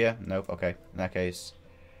 Anything over here? Nope. Okay. In that case.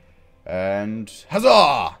 And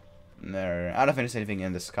huzzah! There. I don't think there's anything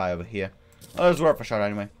in the sky over here. Oh, there's worth a shot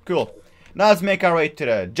anyway. Cool. Now let's make our way to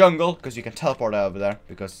the jungle, because you can teleport over there,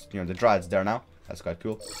 because, you know, the Dryad's there now. That's quite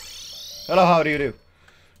cool. Hello, how do you do?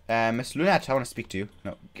 Miss Lunette, I want to speak to you.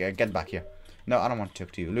 No, get back here. No, I don't want to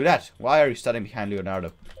talk to you. Lunette, why are you standing behind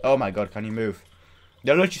Leonardo? Oh my god, can you move?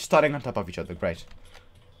 They're literally standing on top of each other. Great.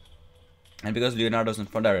 And because Leonardo's in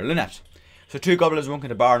front area. Lunette. So 2 gobblers won't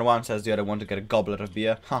get a bar and one says the other one to get a goblet of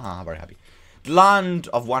beer. Haha, very happy. The land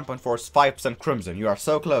of 1.4 is 5% crimson. You are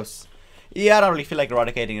so close. Yeah, I don't really feel like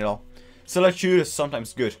eradicating it all. Solitude is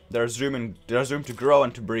sometimes good. There's room to grow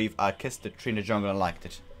and to breathe. I kissed the tree in the jungle and liked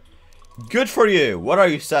it. Good for you. What are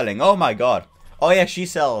you selling? Oh my god. Oh yeah, she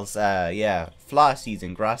sells, yeah, flower seeds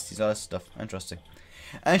and grass seeds, all that stuff. Interesting.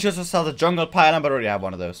 And she also sells a jungle pylon, but I already have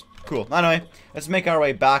one of those. Cool. Anyway, let's make our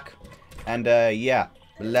way back. And, yeah,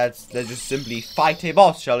 let's just simply fight a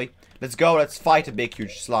boss, shall we? Let's go, let's fight a big,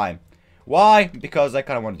 huge slime. Why? Because I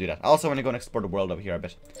kind of want to do that. I also want to go and explore the world over here a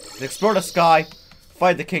bit. Let's explore the sky,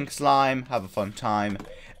 fight the king slime, have a fun time.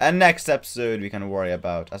 And next episode we can worry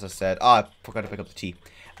about, as I said, I forgot to pick up the tea.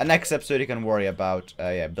 And next episode you can worry about,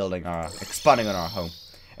 yeah, expanding on our home.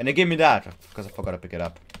 And they give me that, because I forgot to pick it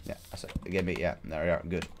up. Yeah, that's it. They gave me, yeah, there we are,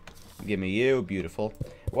 good. Give me you, beautiful.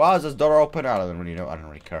 Why is this door open? I don't really know, I don't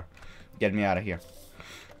really care. Get me out of here.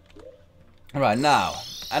 Alright, now.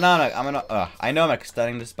 I know I'm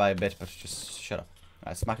extending this by a bit, but just shut up.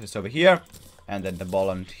 I smack this over here, and then the ball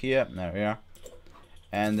on here. There we are.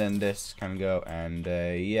 And then this can go, and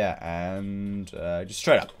yeah, and just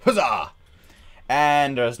straight up. Huzzah!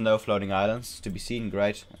 And there's no floating islands to be seen.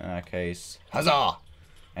 Great. In that case, huzzah!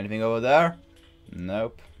 Anything over there?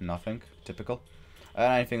 Nope, nothing. Typical.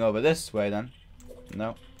 Anything over this way then?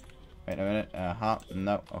 No. Wait a minute.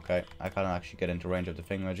 No. Okay. I can't actually get into range of the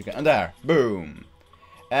thing. And there. Boom.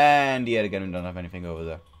 And yet again, we don't have anything over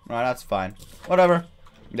there. Right, that's fine. Whatever.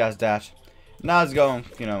 That's that. Now let's go and,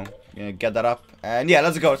 you know, get that up. And yeah,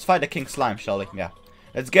 let's go. Let's fight the king slime, shall we? Yeah.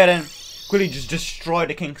 Let's get in. Quickly just destroy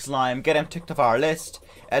the king slime. Get him ticked off our list.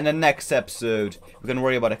 And the next episode, we're going to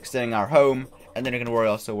worry about extending our home. And then you're going to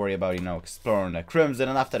also worry about, you know, exploring the Crimson.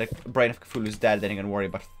 And after the brain of Cthulhu is dead, then you're going to worry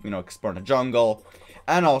about, you know, exploring the jungle.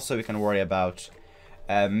 And also we can worry about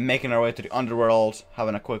making our way to the underworld.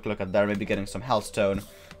 Having a quick look at there. Maybe getting some hellstone.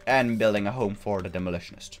 And building a home for the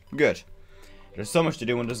demolitionist. Good. There's so much to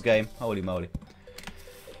do in this game. Holy moly.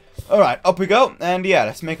 Alright, up we go. And yeah,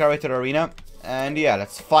 let's make our way to the arena. And yeah,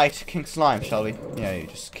 let's fight King Slime, shall we? Yeah, you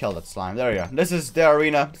just kill that slime. There you go. This is the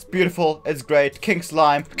arena. It's beautiful. It's great. King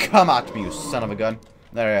Slime, come at me, you son of a gun.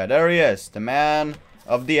 There you go. There he is. The man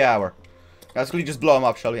of the hour. Let's quickly just blow him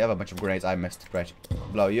up, shall we? I have a bunch of grenades. I missed. Great.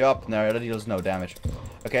 Blow you up. There, that deals no damage.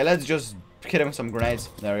 Okay, let's just hit him with some grenades.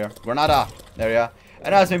 There we are. Granada. There you are.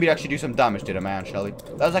 And let's maybe actually do some damage to the man, shall we?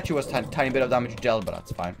 That actually was a tiny bit of damage dealt, but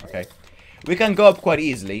that's fine. Okay. We can go up quite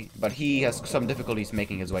easily, but he has some difficulties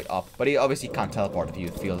making his way up. But he obviously can't teleport if he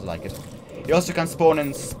feels like it. He also can spawn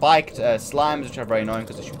in spiked slimes, which are very annoying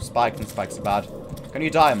because they shoot spiked, and spikes are bad. Can you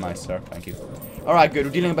die, my sir? Thank you. Alright, good.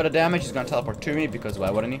 We're dealing a bit of damage. He's going to teleport to me because, why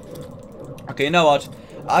wouldn't he? Okay, you know what?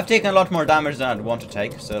 I've taken a lot more damage than I'd want to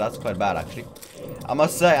take, so that's quite bad, actually. I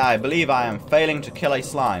must say, I believe I am failing to kill a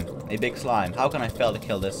slime. A big slime. How can I fail to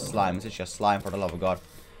kill this slime? Is it just slime, for the love of God?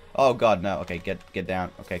 Oh god, no. Okay, get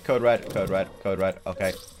down. Okay, code red, code red, code red.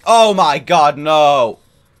 Okay. Oh my god, no!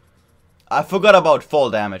 I forgot about fall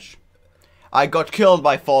damage. I got killed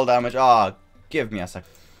by fall damage. Ah, give me a sec.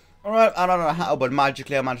 Alright, I don't know how, but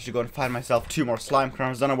magically I managed to go and find myself 2 more slime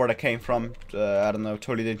crowns. Don't know where they came from. I don't know,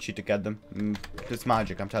 totally didn't cheat to get them. It's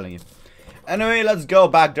magic, I'm telling you. Anyway, let's go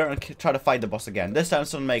back there and try to fight the boss again. This time,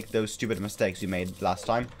 let's not make those stupid mistakes we made last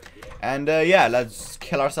time. And yeah, let's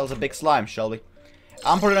kill ourselves a big slime, shall we?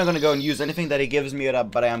 I'm probably not going to go and use anything that he gives me,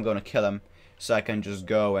 but I am going to kill him. So I can just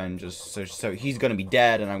go and just... So he's going to be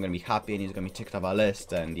dead, and I'm going to be happy, and he's going to be ticked off our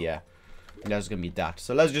list, and yeah. That's going to be that.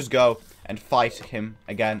 So let's just go and fight him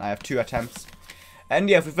again. I have 2 attempts. And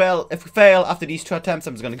yeah, if we fail after these 2 attempts,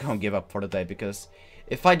 I'm just going to go and give up for the day, because...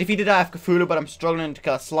 If I defeated I have Cthulhu, but I'm struggling to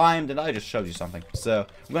kill a slime, then I just showed you something. So,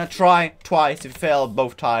 I'm going to try twice. If you fail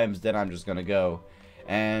both times, then I'm just going to go.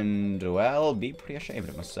 And, well, be pretty ashamed,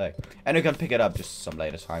 I must say. And we can pick it up just some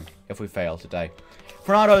later time, if we fail today.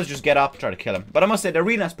 For now, let's just get up and try to kill him. But I must say, the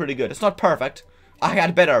arena is pretty good. It's not perfect. I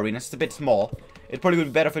had better arenas. It's a bit small. It probably would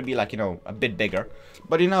be better if it'd be, like, you know, a bit bigger.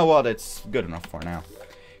 But you know what? It's good enough for now.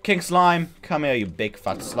 King Slime, come here, you big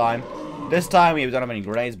fat slime. This time, we don't have any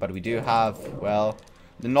grenades, but we do have, well...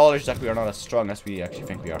 the knowledge that we are not as strong as we actually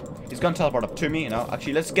think we are. He's gonna teleport up to me, you know.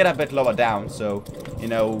 Actually, let's get a bit lower down, so, you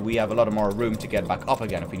know, we have a lot more room to get back up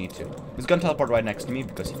again if we need to. He's gonna teleport right next to me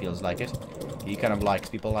because he feels like it. He kind of likes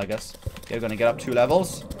people, I guess. Okay, we're gonna get up 2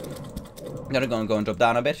 levels. Then I'm gonna go and drop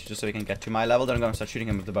down a bit, just so we can get to my level. Then I'm gonna start shooting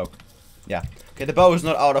him with the bow. Yeah. Okay, the bow is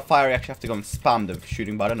not out of fire. You actually have to go and spam the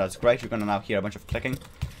shooting button. That's great. You're gonna now hear a bunch of clicking.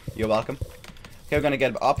 You're welcome. Okay, we're gonna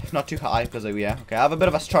get up, not too high, because yeah. Okay, I have a bit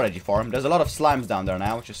of a strategy for him. There's a lot of slimes down there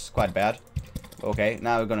now, which is quite bad. Okay,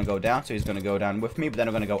 now we're gonna go down, so he's gonna go down with me, but then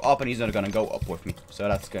we're gonna go up, and he's gonna go up with me. So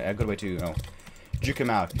that's a good way to, you know, juke him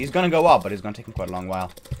out. He's gonna go up, but it's gonna take him quite a long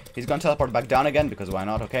while. He's gonna teleport back down again, because why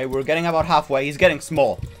not? Okay, we're getting about halfway. He's getting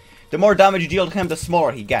small. The more damage you deal to him, the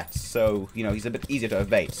smaller he gets. So, you know, he's a bit easier to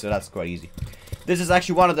evade. So that's quite easy. This is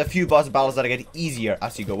actually one of the few boss battles that get easier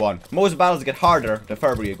as you go on. Most battles get harder the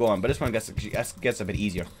further you go on, but this one gets a bit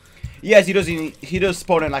easier. Yes, he does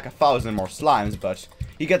spawn in like 1,000 more slimes, but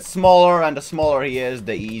he gets smaller, and the smaller he is,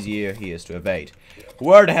 the easier he is to evade.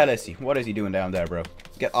 Where the hell is he? What is he doing down there, bro?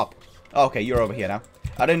 Get up. Okay, you're over here now.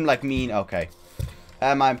 I didn't like mean. Okay.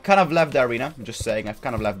 I've kind of left the arena. I'm just saying, I've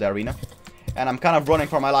kind of left the arena. And I'm kind of running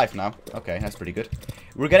for my life now. Okay, that's pretty good.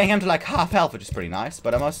 We're getting him to like half health, which is pretty nice.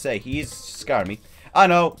 But I must say, he's scared me. I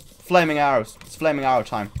know. Flaming arrows. It's flaming arrow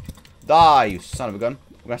time. Die, you son of a gun.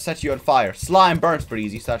 I'm gonna set you on fire. Slime burns pretty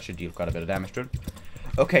easy, so that should deal quite a bit of damage to him.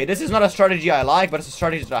 Okay, this is not a strategy I like, but it's a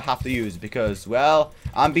strategy that I have to use. Because, well,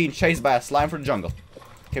 I'm being chased by a slime from the jungle.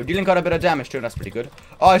 Okay, we're dealing quite a bit of damage to him. That's pretty good.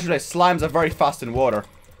 Oh, I should say, slimes are very fast in water.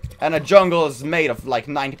 And a jungle is made of like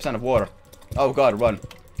 90% of water. Oh god, run.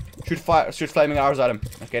 Shoot flaming arrows at him.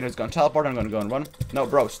 Okay, now he's gonna teleport. I'm gonna go and run. No,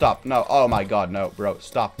 bro, stop. No, oh my god, no, bro,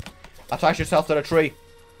 stop. Attach yourself to the tree.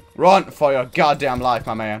 Run for your goddamn life,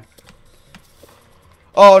 my man.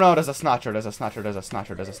 Oh no, there's a snatcher, there's a snatcher, there's a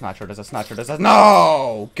snatcher, there's a snatcher, there's a snatcher, there's a...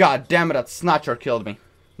 No! God damn it, that snatcher killed me.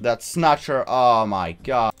 That snatcher, oh my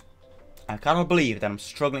god. I cannot believe that I'm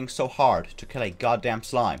struggling so hard to kill a goddamn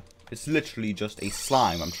slime. It's literally just a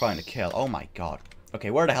slime I'm trying to kill. Oh my god.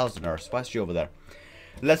 Okay, where the hell's the nurse? Why is she over there?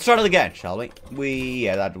 Let's start it again, shall we?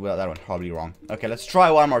 Yeah, that went horribly wrong. Okay, let's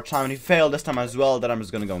try one more time. And if you fail this time as well, then I'm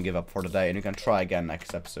just gonna go and give up for today. And you can try again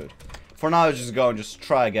next episode. For now, just go and just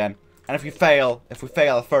try again. And if we fail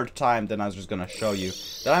a third time, then I was just gonna show you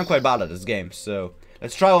that I'm quite bad at this game. So,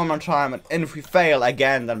 let's try one more time. And if we fail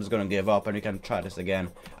again, then I'm just gonna give up. And we can try this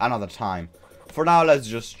again another time. For now, let's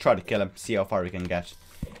just try to kill him. See how far we can get.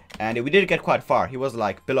 And we did get quite far. He was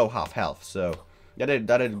like below half health, so that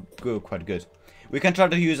did go quite good. We can try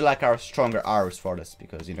to use like our stronger arrows for this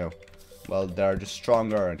because, you know, well, they're just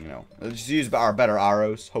stronger, and you know, let's just use our better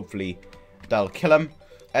arrows. Hopefully that'll kill him.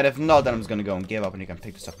 And if not, then I'm just gonna go and give up, and you can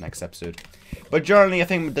pick this up next episode. But generally, I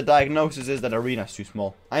think the diagnosis is that the arena is too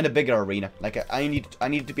small. I need a bigger arena. Like I need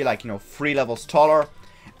to be like, you know, 3 levels taller,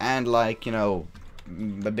 and like, you know,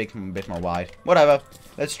 a bit more wide. Whatever.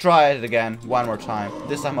 Let's try it again one more time.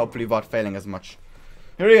 This time hopefully without failing as much.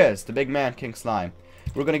 Here he is, the big man, King Slime.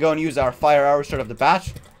 We're gonna go and use our fire arrow straight off the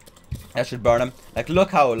bat. That should burn him. Like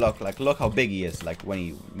look how big he is. Like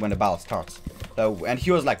when the battle starts. So, and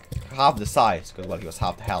he was like half the size because, well, he was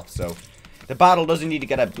half the health. So the battle doesn't need to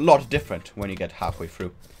get a lot different when you get halfway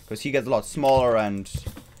through, because he gets a lot smaller and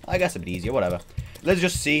I guess a bit easier. Whatever. Let's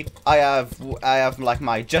just see. I have like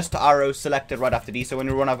my just arrows selected right after these. So when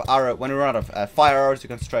we run out of fire arrows,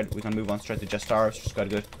 we can move on straight to just arrows, which is quite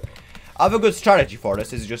good. I have a good strategy for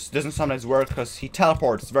this. It just doesn't sometimes work because he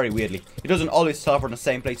teleports very weirdly. He doesn't always teleport in the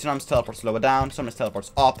same place. Sometimes teleports lower down, sometimes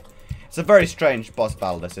teleports up. It's a very strange boss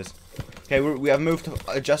battle, this is. Okay, we have moved to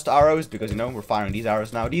adjust arrows because, you know, we're firing these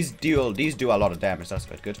arrows now. These do a lot of damage. That's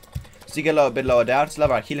quite good. So you get a bit lower down. Still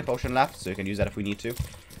have our healing potion left, so you can use that if we need to.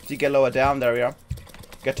 So you get lower down. There we are.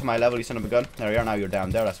 Get to my level, you son of a gun. There we are. Now you're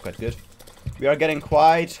down there. That's quite good. We are getting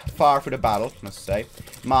quite far through the battle, must say.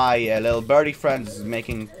 My little birdie friend is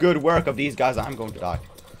making good work of these guys. I'm going to die.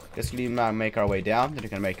 Just make our way down. Then we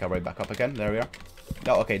can make our way back up again. There we are.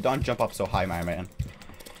 No, okay, don't jump up so high, my man.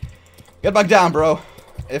 Get back down, bro.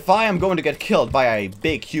 If I am going to get killed by a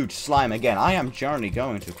big, huge slime again, I am generally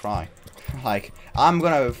going to cry. Like, I'm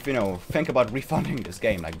gonna, you know, think about refunding this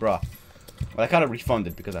game. Like, bruh. Well, I kind of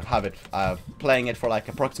refunded because I have it playing it for like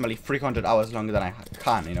approximately 300 hours longer than I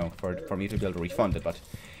can, you know, for me to be able to refund it. But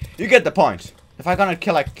you get the point. If I'm gonna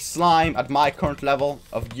kill like slime at my current level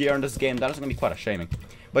of gear in this game, that is gonna be quite a shaming.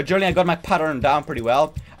 But generally, I got my pattern down pretty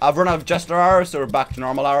well. I've run out of jester arrows, so we're back to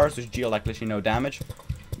normal arrows, which deal like literally no damage.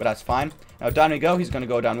 But that's fine. Now down we go. He's gonna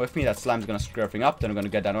go down with me. That slime's gonna screw everything up. Then I'm gonna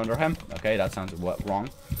get down under him. Okay, that sounds wrong.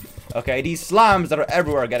 Okay, these slimes that are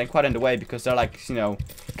everywhere are getting quite in the way because they're like, you know,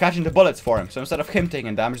 catching the bullets for him. So instead of him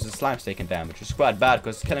taking damage, the slime's taking damage, which is quite bad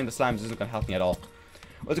because killing the slimes isn't gonna help me at all.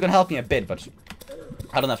 Well, it's gonna help me a bit, but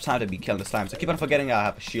I don't have time to be killing the slimes. I keep on forgetting I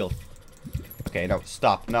have a shield. Okay, no,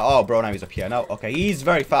 stop. No, oh, bro, now he's up here. No, okay, he's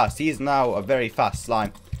very fast. He's now a very fast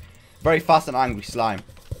slime. Very fast and angry slime.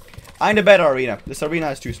 I'm in a better arena. This arena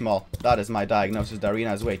is too small. That is my diagnosis. The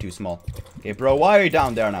arena is way too small. Okay, bro, why are you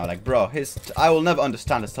down there now? Like, bro, I will never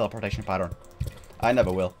understand his teleportation pattern. I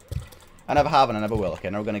never will. I never have and I never will. Okay,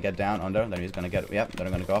 now we're gonna get down under. Then he's gonna get, yeah, then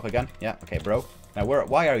I'm gonna go up again. Yeah, okay, bro. Now,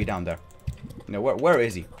 why are you down there? You know, where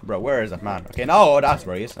is he? Bro, where is that man? Okay, no, that's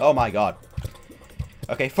where he is. Oh my god.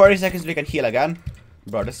 Okay, 30 seconds we can heal again.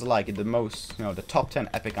 Bro, this is like the most, you know, the top 10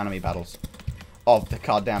 epic enemy battles of the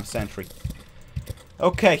goddamn century.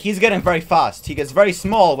 Okay, he's getting very fast. He gets very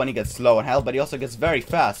small when he gets low on health, but he also gets very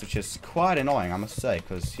fast, which is quite annoying, I must say,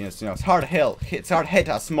 because you know it's hard to hit. It's hard to hit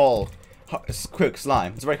a small, quick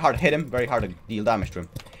slime. It's very hard to hit him, very hard to deal damage to him.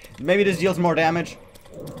 Maybe this deals more damage.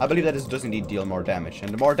 I believe that this does indeed deal more damage, and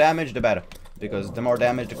the more damage, the better, because the more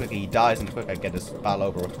damage, the quicker he dies, and the quicker I get this battle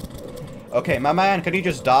over with. Okay, my man, can you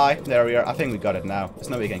just die? There we are. I think we got it now. There's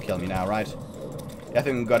nobody can kill me now, right? Yeah, I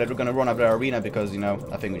think we got it. We're gonna run up the arena because, you know,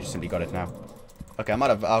 I think we just simply got it now. Okay, I'm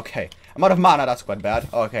out of mana, that's quite bad.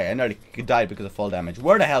 Okay, I nearly died because of fall damage.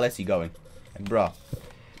 Where the hell is he going? Like, bro.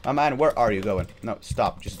 My man, where are you going? No,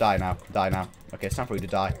 stop. Just die now. Die now. Okay, it's time for you to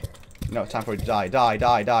die. No, it's time for you to die. Die,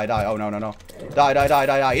 die, die, die. Oh, no, no, no. Die, die, die,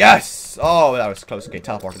 die, die. Yes! Oh, that was close. Okay,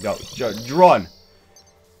 teleport. Go. Run.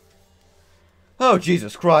 Oh,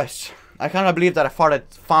 Jesus Christ. I cannot believe that I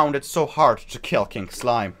found it so hard to kill King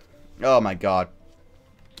Slime. Oh, my God.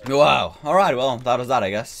 Wow. Alright, well, that was that,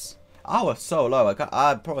 I guess. I was so low.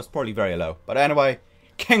 I was probably very low. But anyway,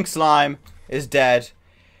 King Slime is dead.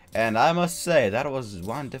 And I must say, that was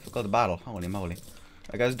one difficult battle. Holy moly.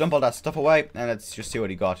 I guess dump all that stuff away. And let's just see what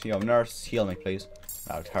he got. You know, nurse, heal me, please.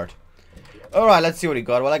 That would hurt. Alright, let's see what he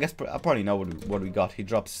got. Well, I guess I probably know what we got. He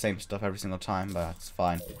drops the same stuff every single time, but that's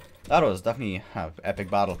fine. That was definitely an epic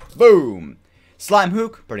battle. Boom! Slime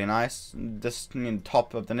hook, pretty nice. This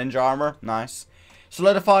top of the ninja armor, nice.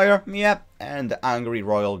 Solidifier, yep, and the Angry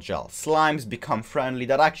Royal Gel. Slimes become friendly.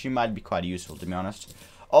 That actually might be quite useful, to be honest.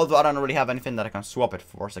 Although I don't really have anything that I can swap it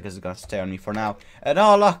for, so I guess it's gonna stay on me for now. And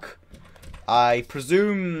oh look, I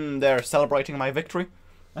presume they're celebrating my victory.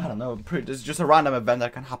 I don't know. It's just a random event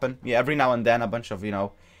that can happen. Yeah, every now and then a bunch of, you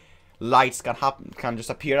know, lights can just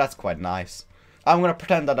appear. That's quite nice. I'm gonna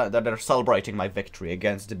pretend that they're celebrating my victory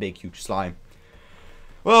against the big huge slime.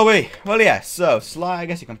 Well, yeah, so, slime, I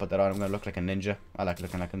guess you can put that on. I'm gonna look like a ninja. I like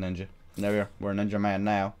looking like a ninja. There we are. We're a ninja man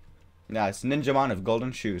now. Yeah, it's ninja man with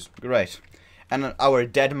golden shoes. Great. And our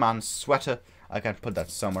dead man's sweater, I can put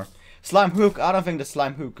that somewhere. Slime hook, I don't think the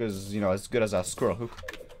slime hook is, you know, as good as a squirrel hook.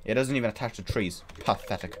 It doesn't even attach to trees.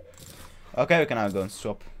 Pathetic. Okay, we can now go and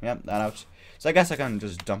swap. Yep, that out. So I guess I can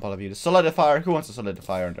just dump all of you. The solidifier, who wants a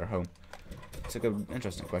solidifier in their home? It's a good,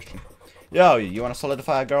 interesting question. Yo, you want to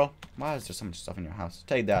solidify a girl? Why is there so much stuff in your house?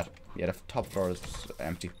 Take that. Yeah, the top floor is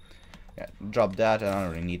empty. Yeah, drop that. I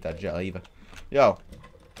don't really need that gel either. Yo,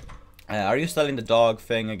 are you selling the dog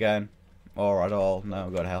thing again? Or at all? No,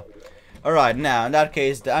 go to hell. Alright, now, in that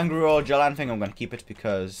case, the Angry Royal Gel, I don't think I'm going to keep it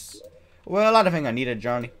because, well, I don't think I need it,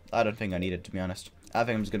 Journey. I don't think I need it, to be honest. I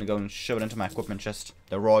think I'm just going to go and shove it into my equipment chest.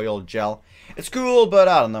 The Royal Gel. It's cool, but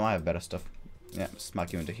I don't know. I have better stuff. Yeah,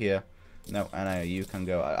 smack you into here. No, and you can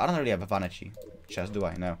go. I don't really have a vanity chest, do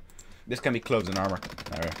I? No. This can be clothes and armor.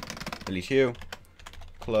 There we go. Delete you.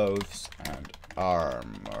 Clothes and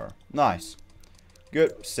armor. Nice.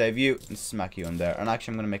 Good. Save you and smack you in there. And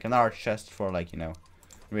actually, I'm going to make another chest for, like, you know,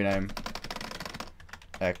 rename.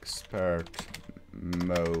 Expert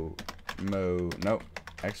mode. No.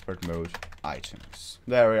 Expert mode items.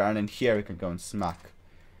 There we are. And in here, we can go and smack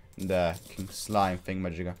the King Slime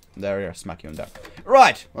thingamajigger. There we are, smack you in there.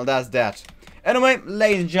 Right, well that's that. Anyway,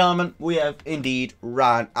 ladies and gentlemen, we have indeed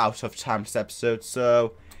ran out of time this episode.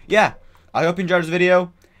 So, yeah, I hope you enjoyed this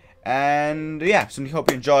video. And, yeah, so I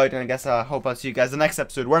hope you enjoyed. And I guess I hope I'll see you guys in the next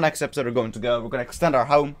episode. Where next episode we're going to go. We're going to extend our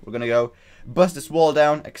home. We're going to go bust this wall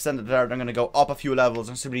down, extend it there. Then I'm going to go up a few levels.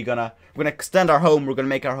 And simply we're going to extend our home. We're going to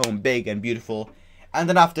make our home big and beautiful. And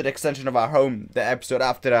then after the extension of our home, the episode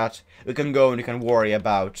after that, we can go and we can worry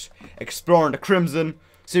about exploring the Crimson,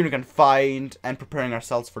 seeing we can find and preparing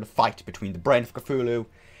ourselves for the fight between the brain of Cthulhu.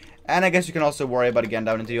 And I guess you can also worry about getting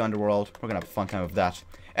down into the underworld. We're going to have a fun time with that.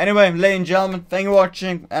 Anyway, ladies and gentlemen, thank you for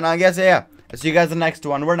watching. And I guess, yeah, I'll see you guys in the next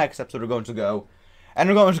one. Where next episode we're going to go. And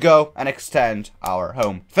we're going to go and extend our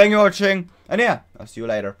home. Thank you for watching. And yeah, I'll see you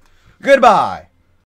later. Goodbye.